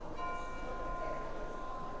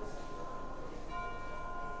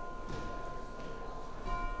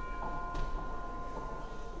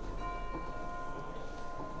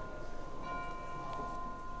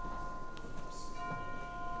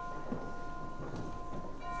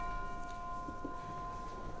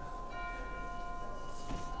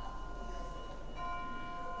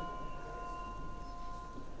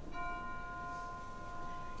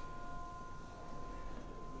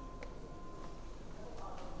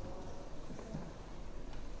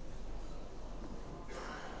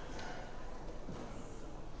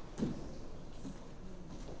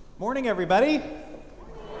Morning, everybody.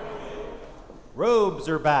 Robes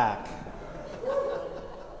are back.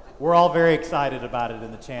 We're all very excited about it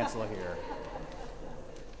in the chancel here.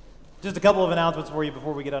 Just a couple of announcements for you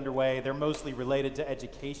before we get underway. They're mostly related to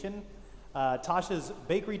education. Tasha's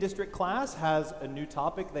Bakery District class has a new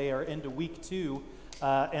topic. They are into week 2,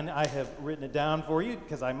 and I have written it down for you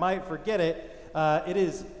because I might forget it. It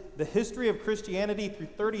is the history of Christianity through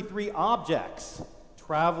 33 objects,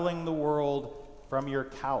 traveling the world from your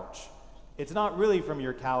couch. It's not really from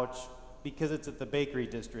your couch because it's at the Bakery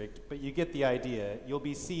District, but you get the idea. You'll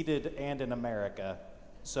be seated and in America,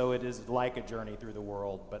 so it is like a journey through the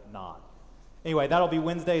world, but not. Anyway, that'll be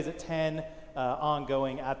Wednesdays at 10,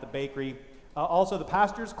 ongoing at the bakery. Also, the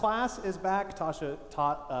pastor's class is back. Tasha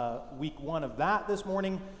taught week 1 of that this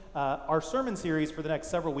morning. Our sermon series for the next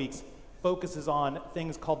several weeks focuses on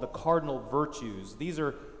things called the cardinal virtues. These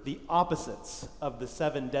are the opposites of the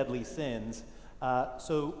 7 deadly sins.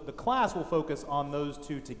 So the class will focus on those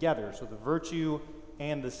two together, so the virtue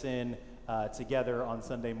and the sin together on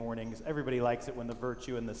Sunday mornings. Everybody likes it when the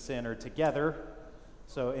virtue and the sin are together.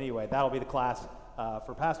 So anyway, that'll be the class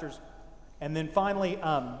for pastors. And then finally,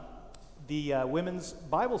 the women's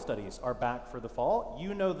Bible studies are back for the fall.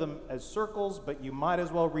 You know them as circles, but you might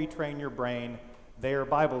as well retrain your brain. They are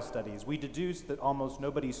Bible studies. We deduced that almost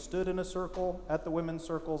nobody stood in a circle at the women's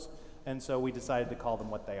circles, and so we decided to call them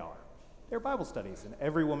what they are. They're Bible studies, and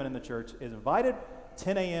every woman in the church is invited,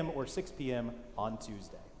 10 a.m. or 6 p.m. on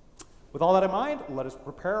Tuesday. With all that in mind, let us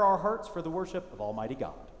prepare our hearts for the worship of Almighty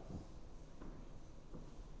God.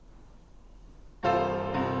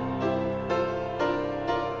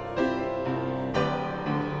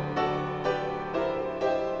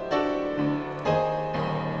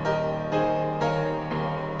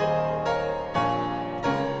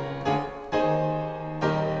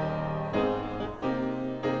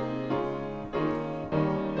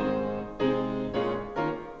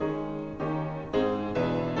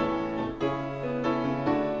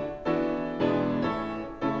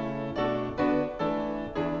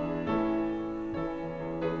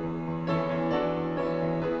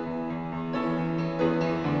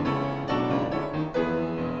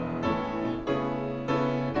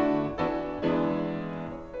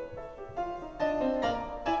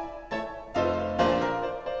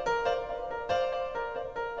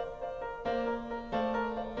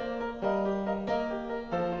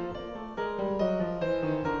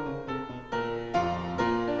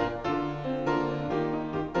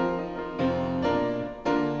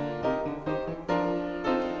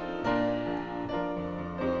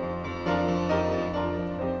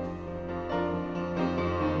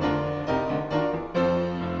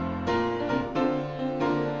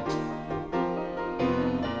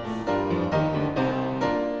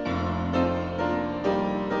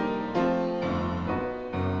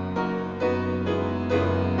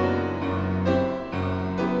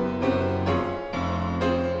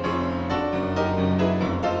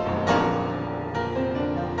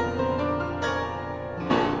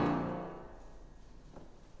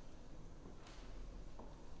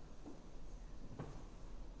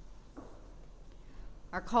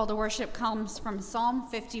 Our call to worship comes from Psalm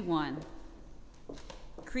 51.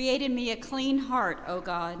 Create in me a clean heart, O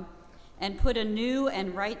God, and put a new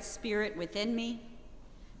and right spirit within me.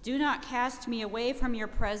 Do not cast me away from your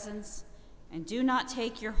presence, and do not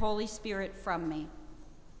take your Holy Spirit from me.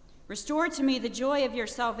 Restore to me the joy of your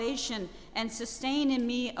salvation, and sustain in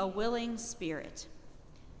me a willing spirit.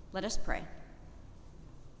 Let us pray.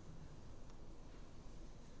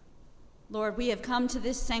 Lord, we have come to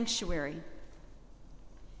this sanctuary,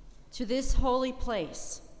 to this holy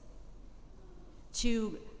place,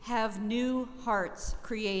 to have new hearts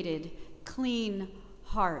created, clean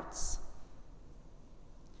hearts.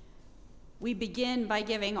 We begin by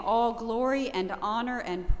giving all glory and honor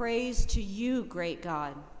and praise to you, great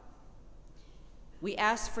God. We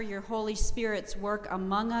ask for your Holy Spirit's work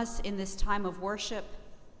among us in this time of worship,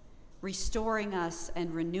 restoring us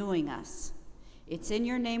and renewing us. It's in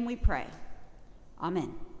your name we pray.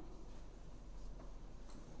 Amen.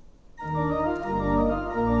 Father,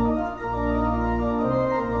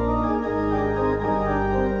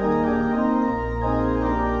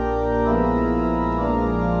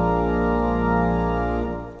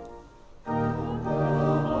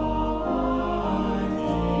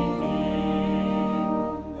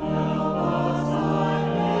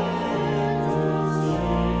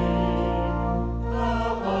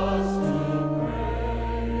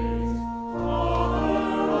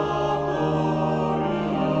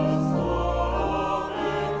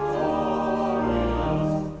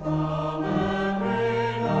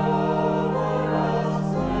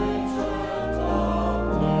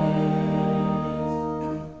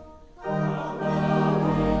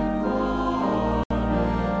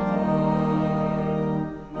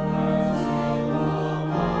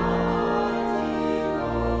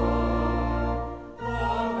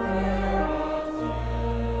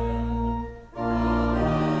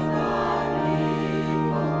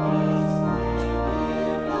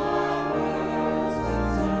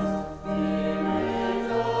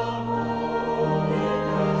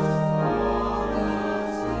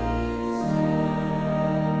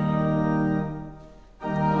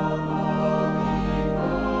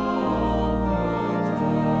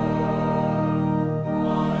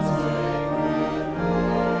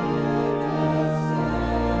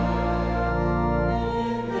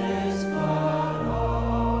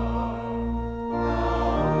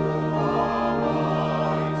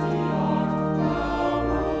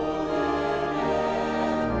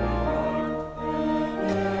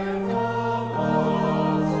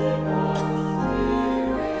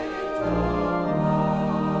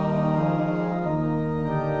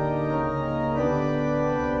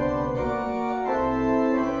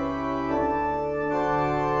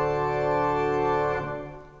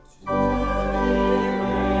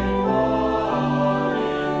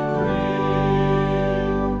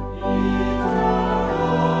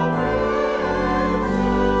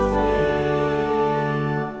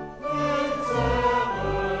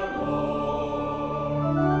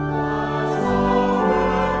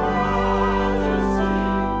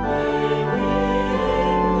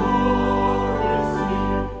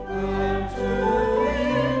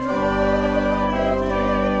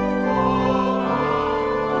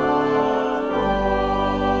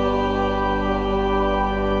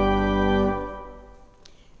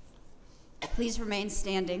 remain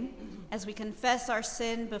standing as we confess our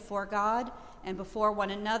sin before God and before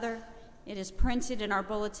one another. It is printed in our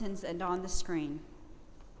bulletins and on the screen.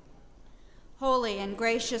 Holy and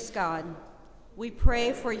gracious God, we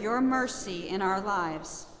pray for your mercy in our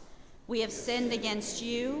lives. We have sinned against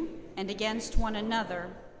you and against one another.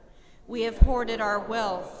 We have hoarded our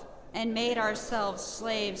wealth and made ourselves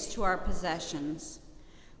slaves to our possessions.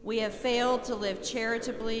 We have failed to live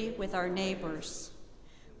charitably with our neighbors.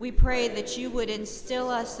 We pray that you would instill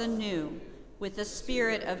us anew with the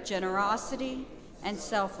spirit of generosity and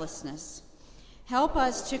selflessness. Help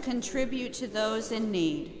us to contribute to those in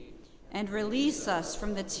need and release us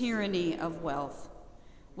from the tyranny of wealth.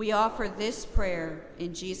 We offer this prayer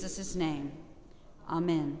in Jesus' name.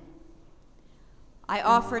 Amen. I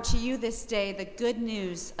offer to you this day the good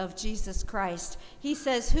news of Jesus Christ. He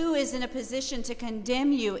says, who is in a position to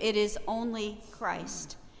condemn you? It is only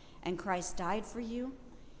Christ. And Christ died for you.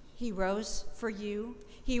 He rose for you.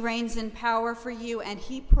 He reigns in power for you, and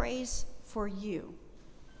he prays for you.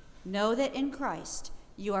 Know that in Christ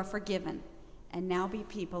you are forgiven, and now be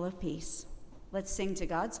people of peace. Let's sing to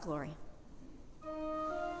God's glory.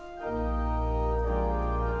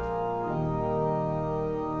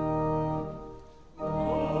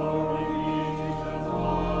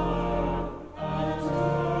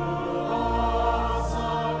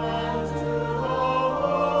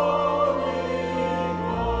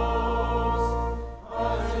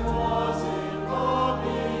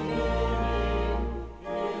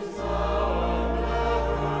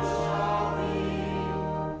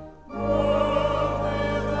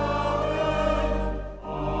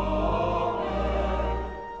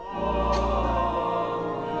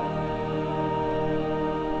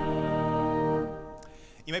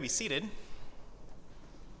 You may be seated.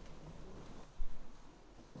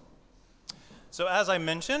 So as I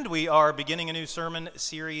mentioned, we are beginning a new sermon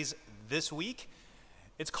series this week.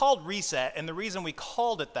 It's called Reset, and the reason we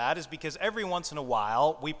called it that is because every once in a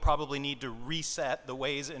while, we probably need to reset the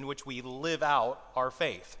ways in which we live out our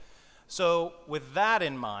faith. So with that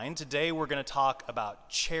in mind, today we're going to talk about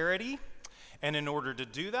charity. And in order to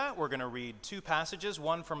do that, we're going to read two passages,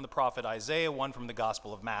 one from the prophet Isaiah, one from the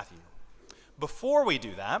Gospel of Matthew. Before we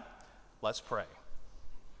do that, let's pray.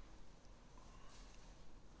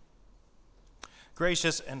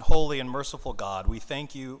 Gracious and holy and merciful God, we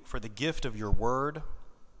thank you for the gift of your word.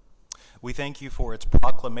 We thank you for its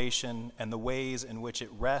proclamation and the ways in which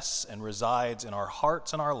it rests and resides in our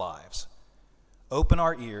hearts and our lives. Open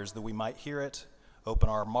our ears that we might hear it. Open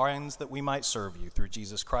our minds that we might serve you through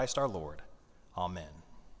Jesus Christ our Lord. Amen.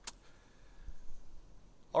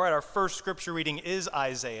 All right, our first scripture reading is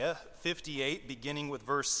Isaiah 58, beginning with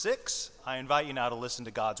verse 6. I invite you now to listen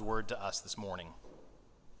to God's word to us this morning.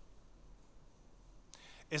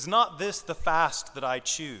 Is not this the fast that I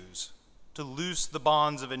choose, to loose the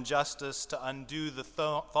bonds of injustice, to undo the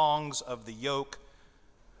thongs of the yoke,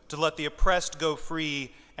 to let the oppressed go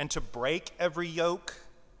free, and to break every yoke?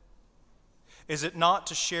 Is it not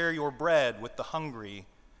to share your bread with the hungry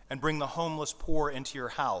and bring the homeless poor into your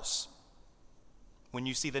house? When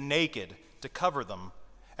you see the naked, to cover them,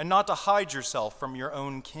 and not to hide yourself from your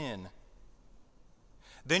own kin.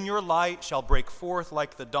 Then your light shall break forth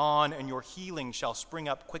like the dawn, and your healing shall spring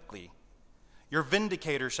up quickly. Your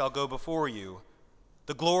vindicator shall go before you.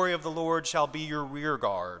 The glory of the Lord shall be your rear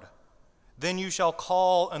guard. Then you shall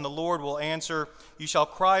call, and the Lord will answer. You shall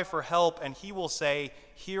cry for help, and he will say,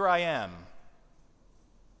 Here I am.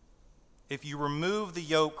 If you remove the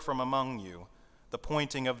yoke from among you, the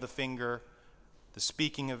pointing of the finger, the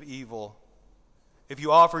speaking of evil, if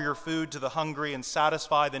you offer your food to the hungry and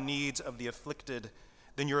satisfy the needs of the afflicted,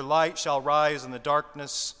 then your light shall rise in the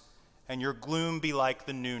darkness, and your gloom be like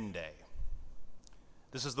the noonday.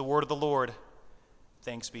 This is the word of the Lord.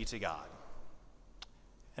 Thanks be to God.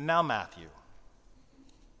 And now Matthew.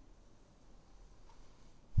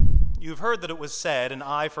 You have heard that it was said, an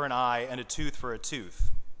eye for an eye and a tooth for a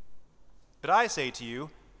tooth. But I say to you,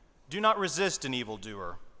 do not resist an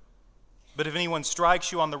evildoer. But if anyone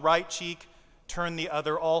strikes you on the right cheek, turn the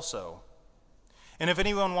other also. And if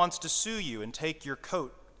anyone wants to sue you and take your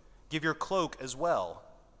coat, give your cloak as well.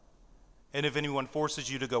 And if anyone forces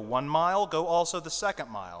you to go 1 mile, go also the 2nd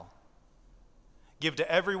mile. Give to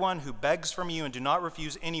everyone who begs from you, and do not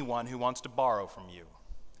refuse anyone who wants to borrow from you.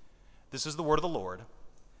 This is the word of the Lord.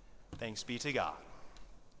 Thanks be to God.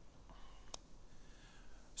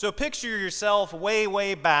 So picture yourself way,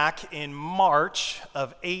 way back in March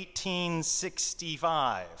of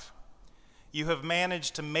 1865. You have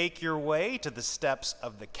managed to make your way to the steps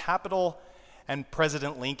of the Capitol, and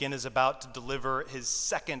President Lincoln is about to deliver his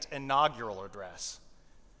second inaugural address.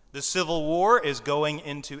 The Civil War is going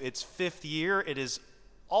into its 5th year. It is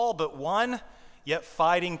all but won, yet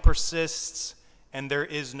fighting persists, and there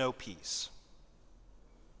is no peace.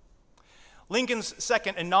 Lincoln's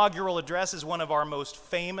second inaugural address is one of our most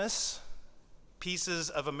famous pieces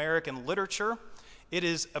of American literature. It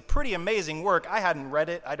is a pretty amazing work. I hadn't read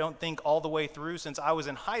it, I don't think, all the way through since I was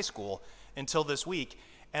in high school until this week.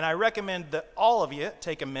 And I recommend that all of you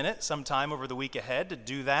take a minute sometime over the week ahead to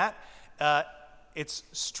do that. It's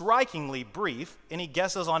strikingly brief. Any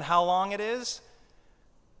guesses on how long it is?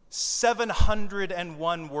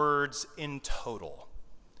 701 words in total.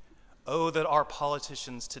 Oh, that our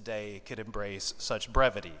politicians today could embrace such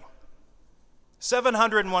brevity.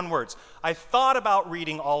 701 words. I thought about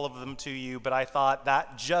reading all of them to you, but I thought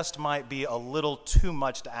that just might be a little too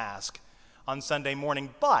much to ask on Sunday morning.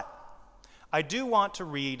 But I do want to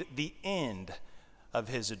read the end of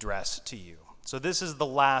his address to you. So this is the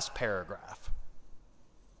last paragraph.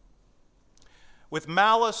 With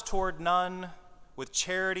malice toward none, with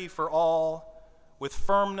charity for all, with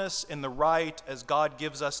firmness in the right as God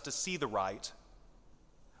gives us to see the right,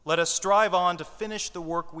 let us strive on to finish the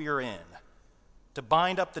work we are in, to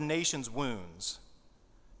bind up the nation's wounds,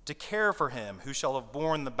 to care for him who shall have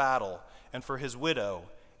borne the battle, and for his widow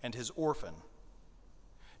and his orphan,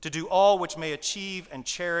 to do all which may achieve and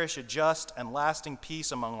cherish a just and lasting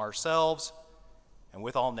peace among ourselves and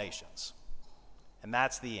with all nations. And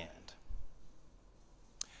that's the end.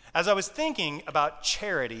 As I was thinking about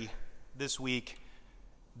charity this week,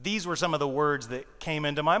 these were some of the words that came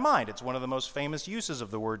into my mind. It's one of the most famous uses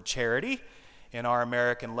of the word charity in our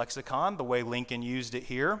American lexicon, the way Lincoln used it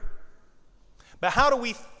here. But how do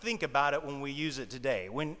we think about it when we use it today?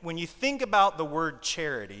 When you think about the word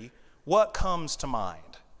charity, what comes to mind?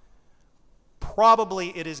 Probably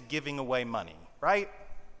it is giving away money, right?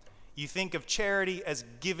 You think of charity as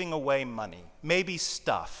giving away money, maybe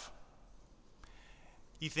stuff.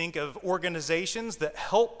 You think of organizations that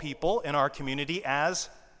help people in our community as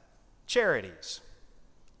charities.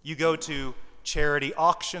 You go to charity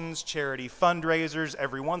auctions, charity fundraisers.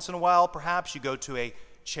 Every once in a while, perhaps, you go to a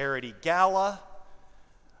charity gala.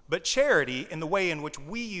 But charity, in the way in which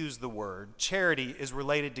we use the word, charity is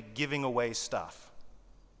related to giving away stuff.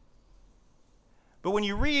 But when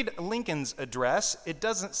you read Lincoln's address, it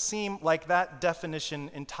doesn't seem like that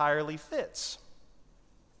definition entirely fits.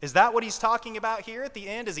 Is that what he's talking about here at the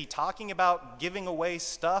end? Is he talking about giving away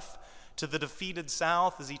stuff to the defeated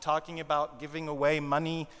South? Is he talking about giving away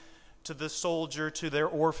money to the soldier, to their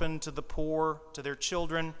orphan, to the poor, to their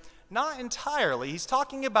children? Not entirely. He's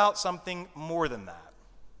talking about something more than that.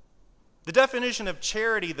 The definition of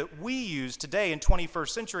charity that we use today in 21st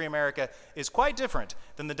century America is quite different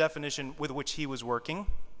than the definition with which he was working.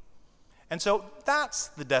 And so that's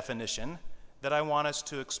the definition that I want us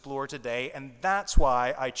to explore today, and that's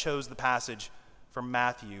why I chose the passage from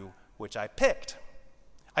Matthew, which I picked.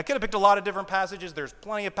 I could have picked a lot of different passages. There's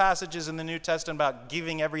plenty of passages in the New Testament about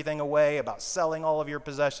giving everything away, about selling all of your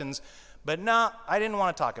possessions. But no, I didn't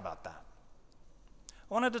want to talk about that.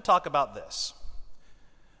 I wanted to talk about this.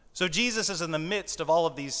 So Jesus is in the midst of all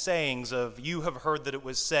of these sayings of, you have heard that it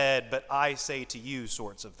was said, but I say to you,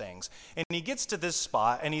 sorts of things. And he gets to this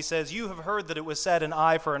spot and he says, you have heard that it was said, an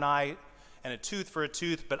eye for an eye and a tooth for a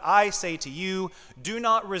tooth, but I say to you, do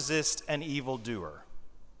not resist an evildoer.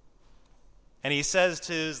 And he says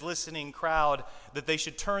to his listening crowd that they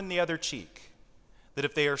should turn the other cheek, that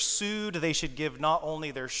if they are sued, they should give not only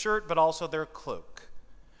their shirt, but also their cloak,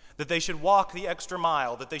 that they should walk the extra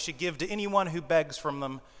mile, that they should give to anyone who begs from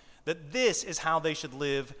them, that this is how they should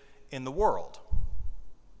live in the world.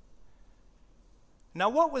 Now,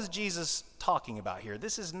 what was Jesus talking about here?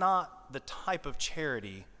 This is not the type of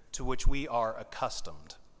charity to which we are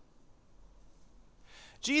accustomed.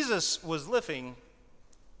 Jesus was living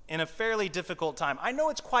in a fairly difficult time. I know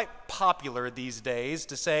it's quite popular these days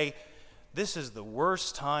to say, this is the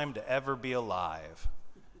worst time to ever be alive.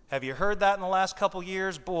 Have you heard that in the last couple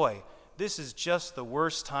years? Boy, this is just the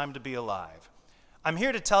worst time to be alive. I'm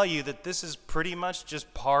here to tell you that this is pretty much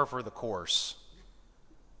just par for the course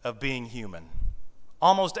of being human.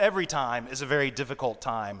 Almost every time is a very difficult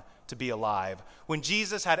time to be alive. When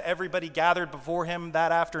Jesus had everybody gathered before him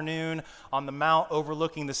that afternoon on the mount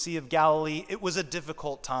overlooking the Sea of Galilee, it was a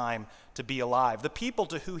difficult time to be alive. The people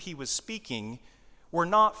to whom he was speaking were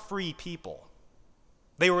not free people.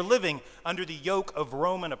 They were living under the yoke of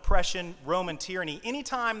Roman oppression, Roman tyranny.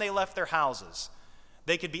 Anytime they left their houses,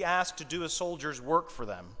 they could be asked to do a soldier's work for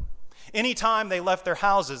them. Anytime they left their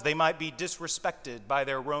houses, they might be disrespected by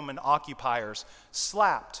their Roman occupiers,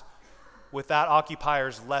 slapped with that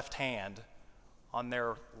occupier's left hand on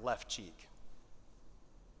their left cheek.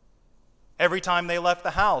 Every time they left the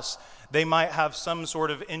house, they might have some sort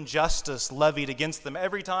of injustice levied against them.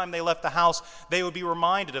 Every time they left the house, they would be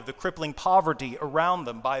reminded of the crippling poverty around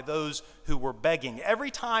them by those who were begging. Every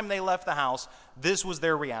time they left the house, this was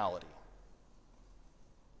their reality.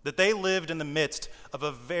 That they lived in the midst of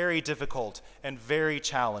a very difficult and very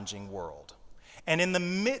challenging world. And in the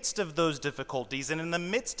midst of those difficulties, and in the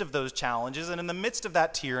midst of those challenges, and in the midst of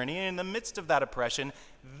that tyranny, and in the midst of that oppression,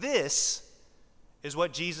 this is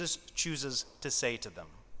what Jesus chooses to say to them.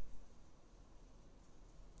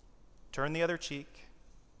 Turn the other cheek,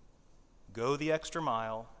 go the extra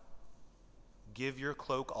mile, give your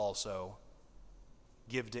cloak also,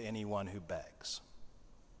 give to anyone who begs.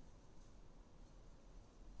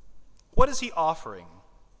 What is he offering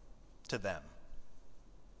to them?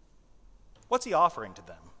 What's he offering to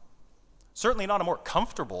them? Certainly not a more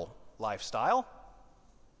comfortable lifestyle.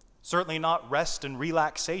 Certainly not rest and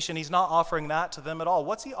relaxation. He's not offering that to them at all.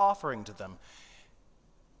 What's he offering to them?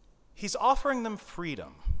 He's offering them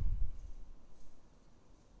freedom.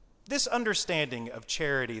 This understanding of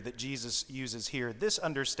charity that Jesus uses here, this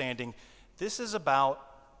is about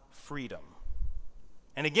freedom.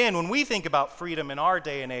 And again, when we think about freedom in our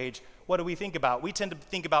day and age, what do we think about? We tend to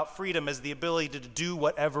think about freedom as the ability to do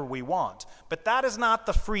whatever we want. But that is not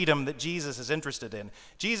the freedom that Jesus is interested in.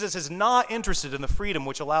 Jesus is not interested in the freedom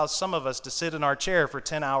which allows some of us to sit in our chair for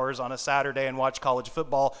 10 hours on a Saturday and watch college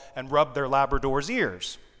football and rub their Labrador's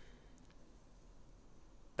ears.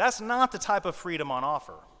 That's not the type of freedom on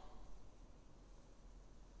offer.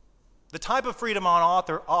 The type of freedom on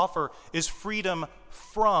offer is freedom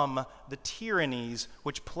from the tyrannies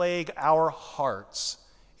which plague our hearts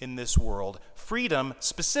in this world. Freedom,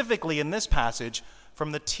 specifically in this passage,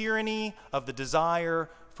 from the tyranny of the desire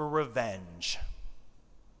for revenge.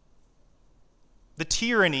 The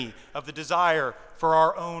tyranny of the desire for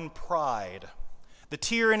our own pride. The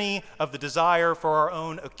tyranny of the desire for our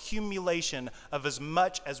own accumulation of as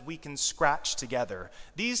much as we can scratch together.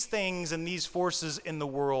 These things and these forces in the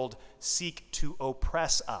world seek to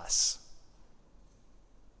oppress us.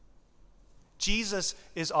 Jesus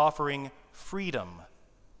is offering freedom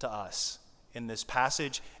to us in this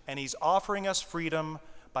passage, and he's offering us freedom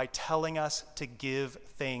by telling us to give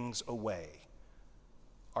things away.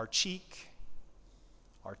 Our cheek,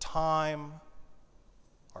 our time,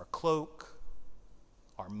 our cloak,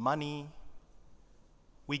 our money.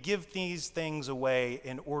 We give these things away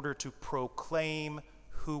in order to proclaim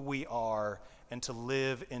who we are and to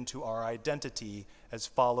live into our identity as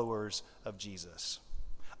followers of Jesus.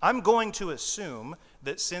 I'm going to assume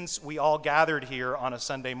that since we all gathered here on a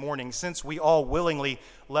Sunday morning, since we all willingly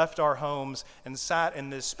left our homes and sat in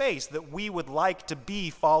this space, that we would like to be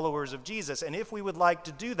followers of Jesus. And if we would like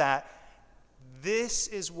to do that, this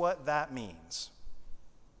is what that means.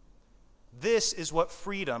 This is what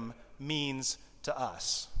freedom means to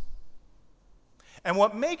us. And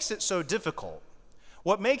what makes it so difficult,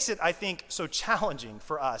 what makes it, I think, so challenging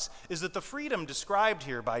for us, is that the freedom described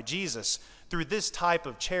here by Jesus through this type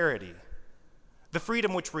of charity, the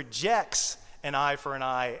freedom which rejects an eye for an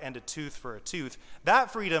eye and a tooth for a tooth,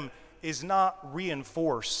 that freedom is not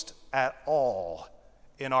reinforced at all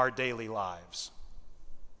in our daily lives.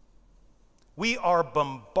 We are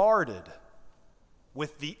bombarded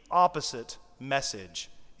with the opposite message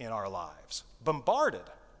in our lives. Bombarded.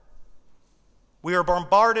 We are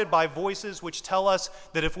bombarded by voices which tell us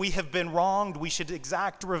that if we have been wronged, we should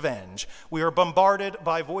exact revenge. We are bombarded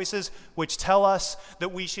by voices which tell us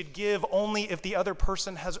that we should give only if the other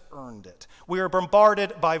person has earned it. We are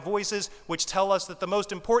bombarded by voices which tell us that the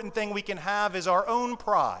most important thing we can have is our own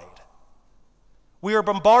pride. We are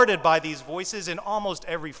bombarded by these voices in almost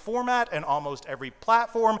every format and almost every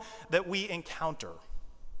platform that we encounter.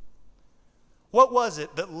 What was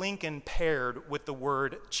it that Lincoln paired with the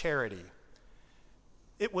word charity?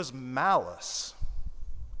 It was malice.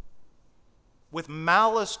 With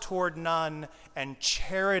malice toward none and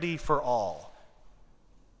charity for all.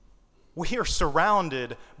 We are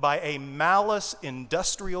surrounded by a malice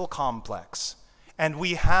industrial complex, and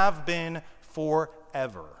we have been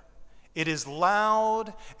forever. It is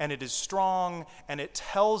loud and it is strong, and it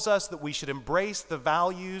tells us that we should embrace the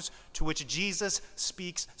values to which Jesus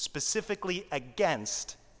speaks specifically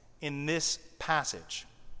against in this passage.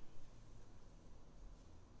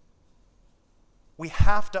 We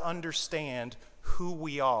have to understand who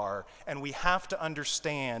we are, and we have to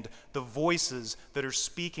understand the voices that are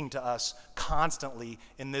speaking to us constantly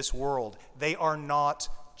in this world. They are not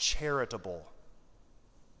charitable.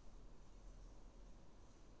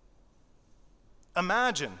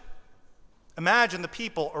 Imagine Imagine the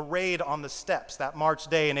people arrayed on the steps that March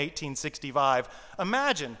day in 1865.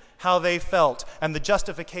 Imagine how they felt and the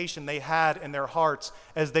justification they had in their hearts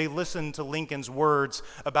as they listened to Lincoln's words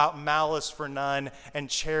about malice for none and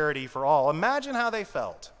charity for all. Imagine how they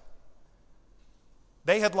felt.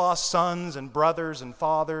 They had lost sons and brothers and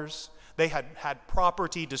fathers. They had had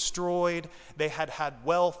property destroyed. They had had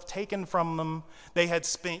wealth taken from them. They had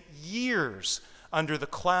spent years under the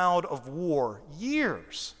cloud of war.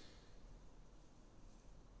 Years.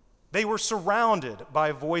 They were surrounded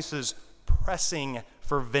by voices pressing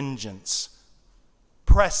for vengeance,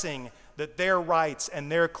 pressing that their rights and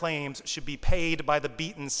their claims should be paid by the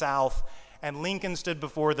beaten South. And Lincoln stood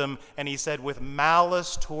before them and he said, with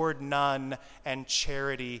malice toward none and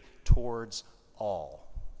charity towards all.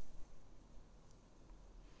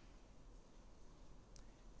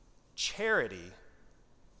 Charity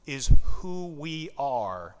is who we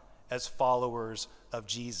are as followers of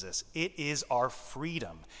Jesus. It is our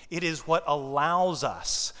freedom. It is what allows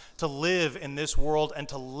us to live in this world and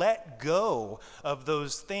to let go of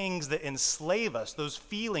those things that enslave us, those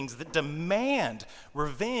feelings that demand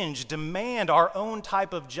revenge, demand our own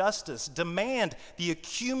type of justice, demand the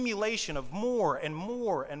accumulation of more and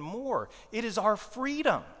more and more. It is our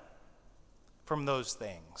freedom from those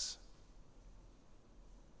things.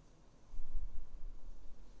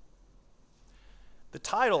 The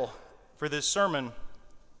title for this sermon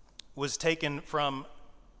was taken from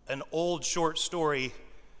an old short story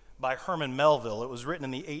by Herman Melville. It was written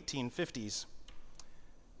in the 1850s.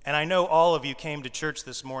 And I know all of you came to church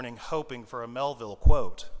this morning hoping for a Melville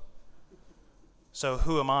quote. So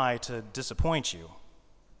who am I to disappoint you?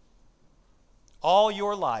 All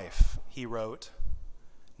your life, he wrote,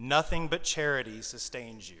 nothing but charity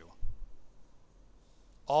sustains you.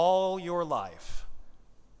 All your life,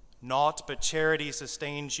 naught but charity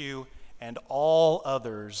sustains you and all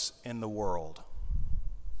others in the world.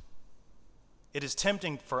 It is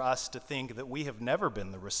tempting for us to think that we have never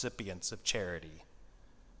been the recipients of charity.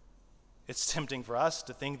 It's tempting for us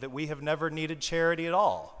to think that we have never needed charity at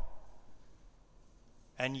all.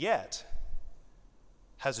 And yet,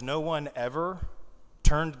 has no one ever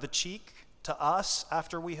turned the cheek to us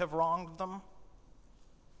after we have wronged them?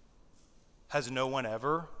 Has no one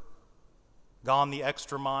ever gone the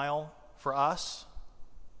extra mile for us?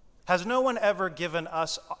 Has no one ever given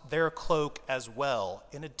us their cloak as well,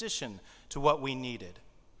 in addition to what we needed?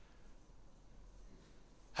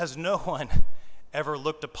 Has no one ever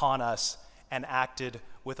looked upon us and acted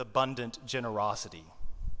with abundant generosity?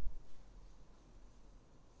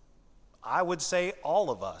 I would say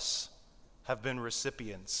all of us have been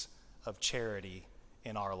recipients of charity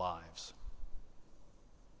in our lives.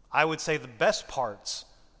 I would say the best parts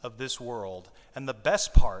of this world and the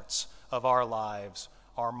best parts of our lives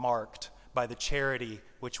are marked by the charity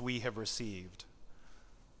which we have received.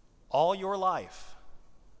 All your life,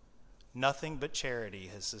 nothing but charity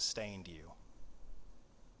has sustained you.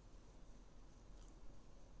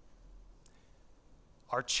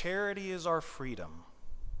 Our charity is our freedom.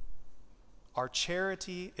 Our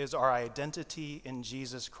charity is our identity in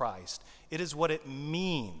Jesus Christ. It is what it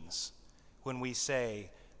means when we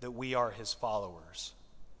say that we are his followers.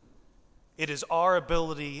 It is our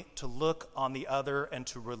ability to look on the other and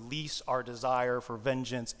to release our desire for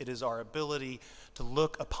vengeance. It is our ability to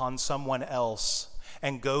look upon someone else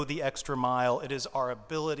and go the extra mile. It is our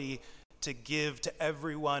ability to give to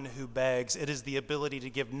everyone who begs. It is the ability to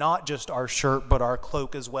give not just our shirt, but our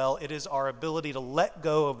cloak as well. It is our ability to let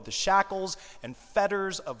go of the shackles and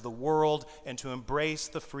fetters of the world and to embrace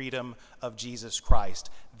the freedom of Jesus Christ.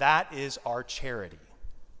 That is our charity.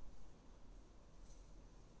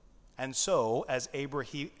 And so, as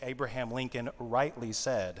Abraham Lincoln rightly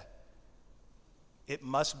said, it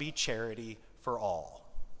must be charity for all.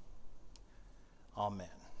 Amen.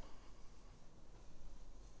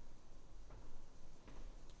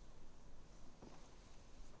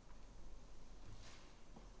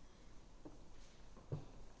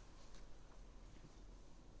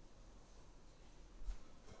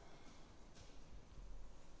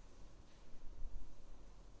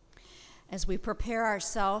 As we prepare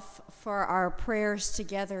ourselves for our prayers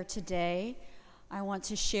together today, I want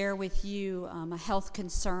to share with you a health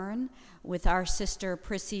concern with our sister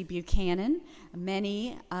Prissy Buchanan.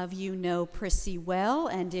 Many of you know Prissy well,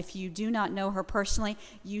 and if you do not know her personally,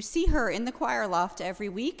 you see her in the choir loft every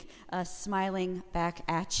week, smiling back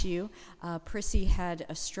at you. Prissy had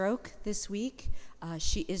a stroke this week.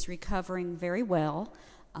 She is recovering very well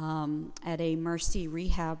at a Mercy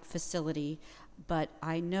rehab facility, but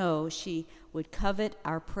I know she would covet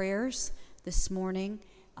our prayers this morning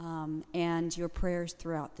and your prayers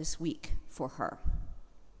throughout this week for her.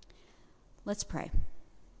 Let's pray.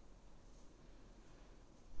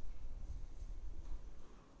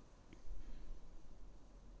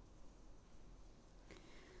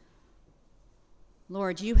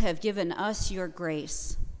 Lord, you have given us your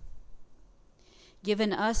grace,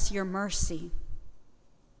 given us your mercy.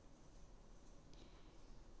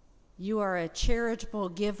 You are a charitable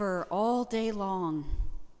giver all day long.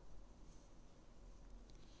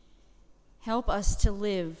 Help us to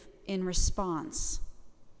live in response.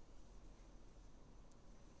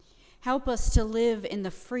 Help us to live in the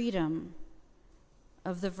freedom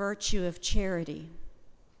of the virtue of charity.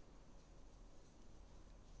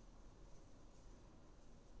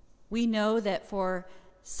 We know that for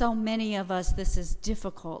so many of us this is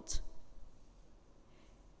difficult.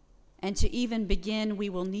 And to even begin, we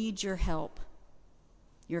will need your help,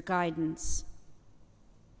 your guidance.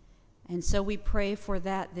 And so we pray for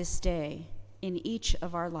that this day in each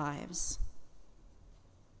of our lives.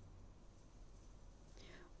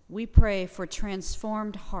 We pray for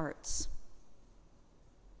transformed hearts.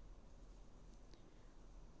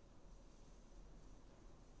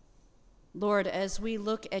 Lord, as we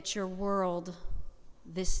look at your world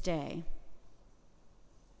this day,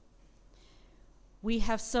 we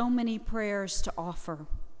have so many prayers to offer.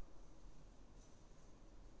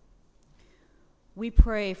 We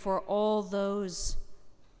pray for all those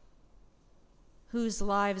whose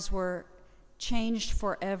lives were changed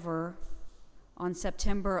forever on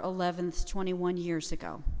September 11th, 21 years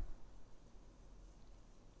ago.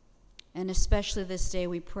 And especially this day,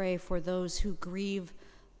 we pray for those who grieve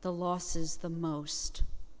the losses the most.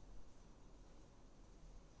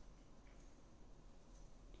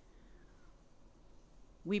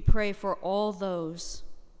 We pray for all those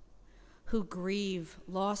who grieve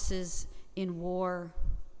losses in war,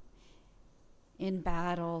 in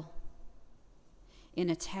battle, in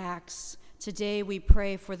attacks. Today we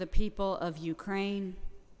pray for the people of Ukraine.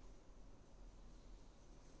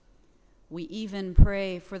 We even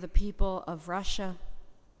pray for the people of Russia,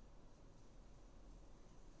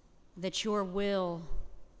 that your will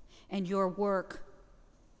and your work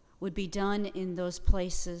would be done in those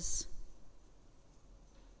places.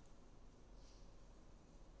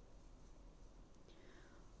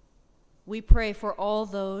 We pray for all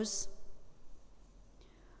those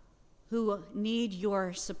who need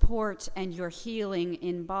your support and your healing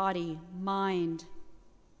in body, mind,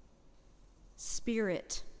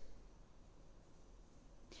 spirit.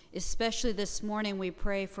 Especially this morning, we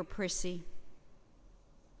pray for Prissy.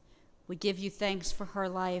 We give you thanks for her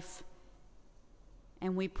life,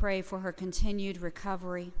 and we pray for her continued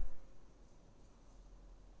recovery.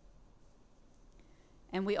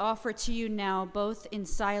 And we offer to you now, both in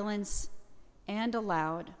silence and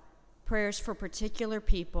aloud, prayers for particular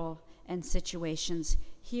people and situations.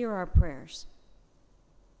 Hear our prayers.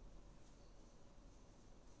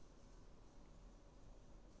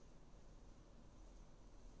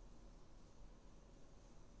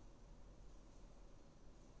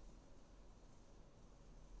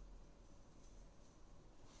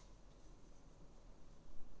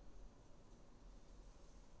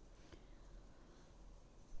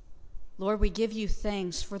 Lord, we give you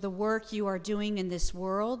thanks for the work you are doing in this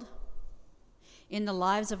world, in the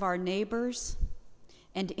lives of our neighbors,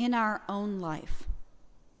 and in our own life.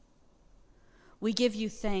 We give you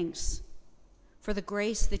thanks for the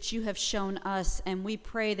grace that you have shown us, and we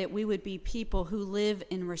pray that we would be people who live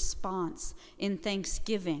in response, in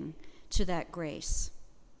thanksgiving to that grace.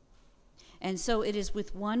 And so it is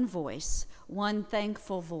with one voice, one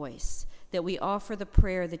thankful voice, that we offer the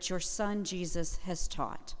prayer that your Son Jesus has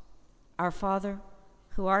taught. Our Father,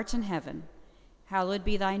 who art in heaven, hallowed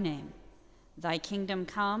be thy name. Thy kingdom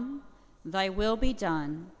come, thy will be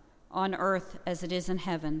done, on earth as it is in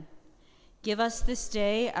heaven. Give us this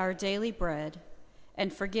day our daily bread,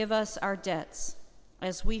 and forgive us our debts,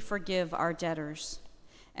 as we forgive our debtors.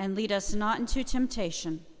 And lead us not into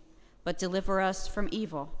temptation, but deliver us from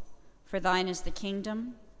evil. For thine is the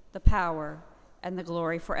kingdom, the power, and the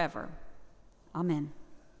glory forever. Amen.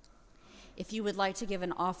 If you would like to give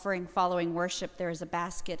an offering following worship, there is a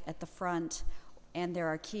basket at the front, and there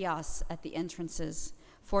are kiosks at the entrances.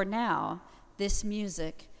 For now, this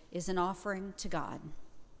music is an offering to God.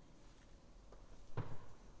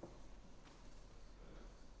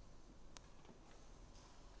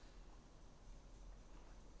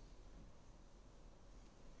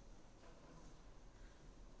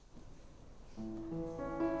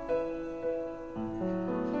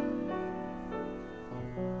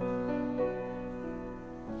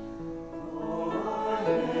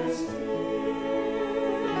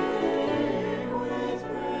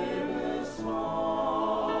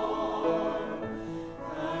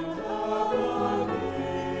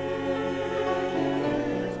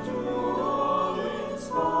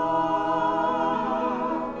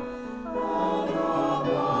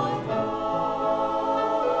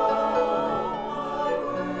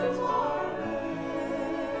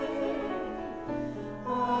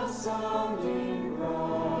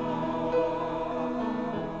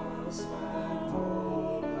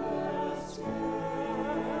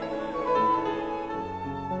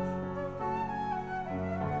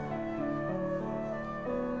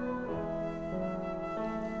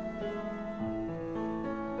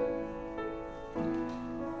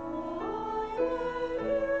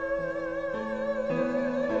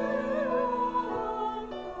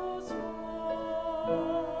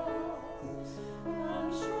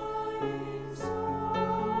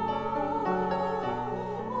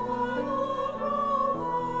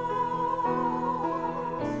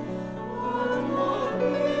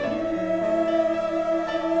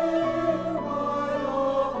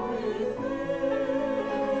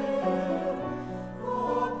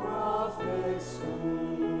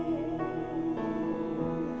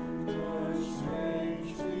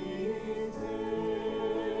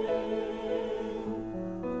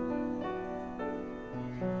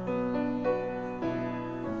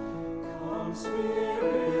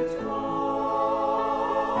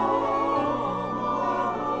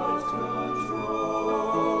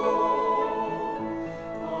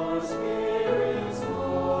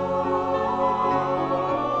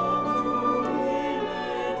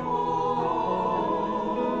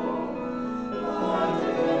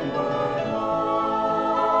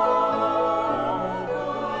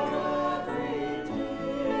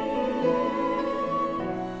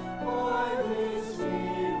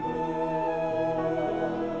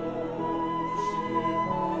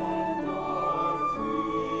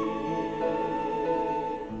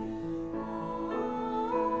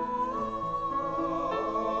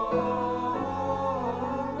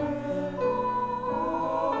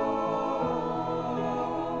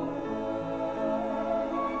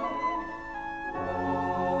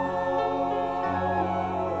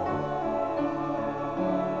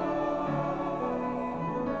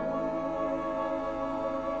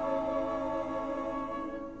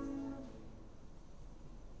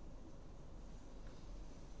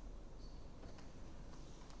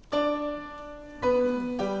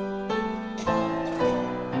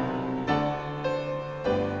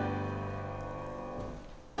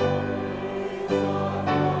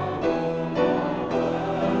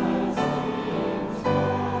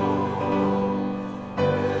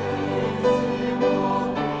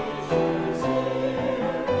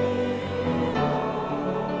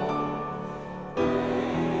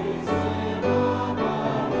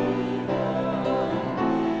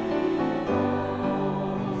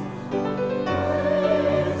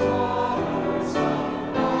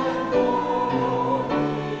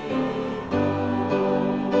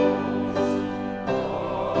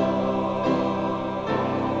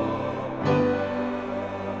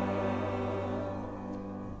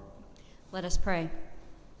 Let us pray.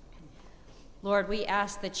 Lord, we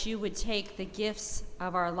ask that you would take the gifts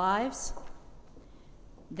of our lives,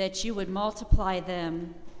 that you would multiply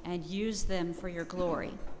them and use them for your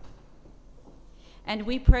glory. And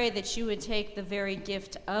we pray that you would take the very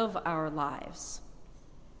gift of our lives,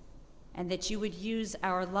 and that you would use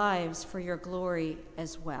our lives for your glory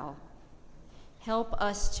as well. Help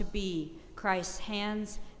us to be Christ's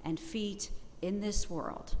hands and feet in this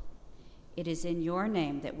world. It is in your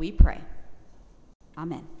name that we pray.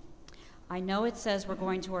 Amen. I know it says we're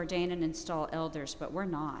going to ordain and install elders, but we're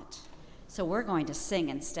not. So we're going to sing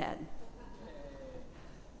instead.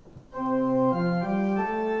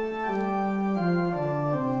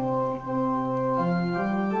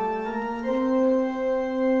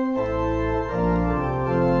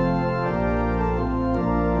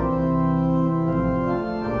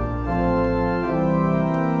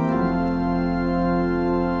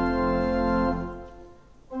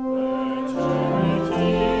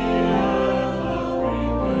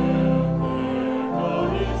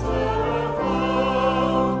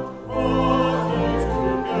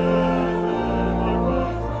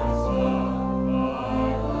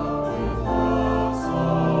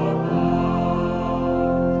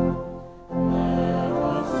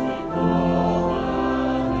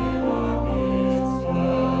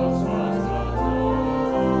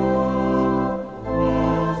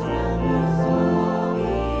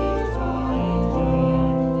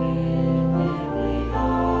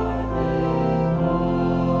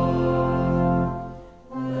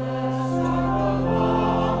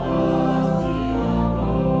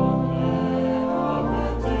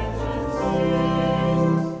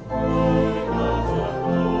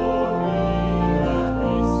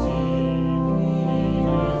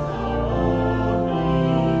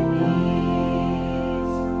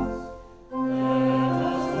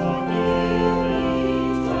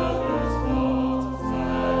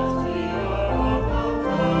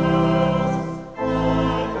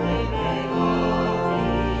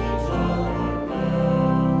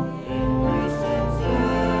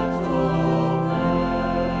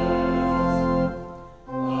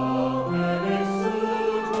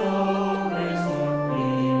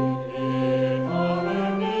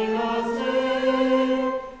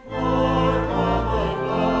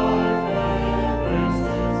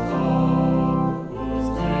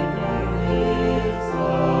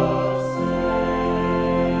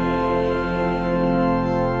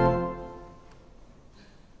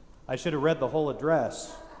 I should have read the whole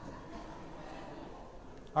address.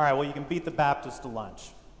 All right, well, you can beat the Baptist to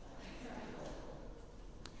lunch.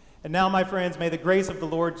 And now, my friends, may the grace of the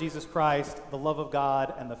Lord Jesus Christ, the love of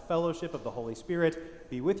God, and the fellowship of the Holy Spirit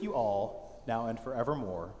be with you all, now and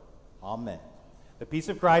forevermore. Amen. The peace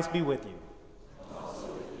of Christ be with you.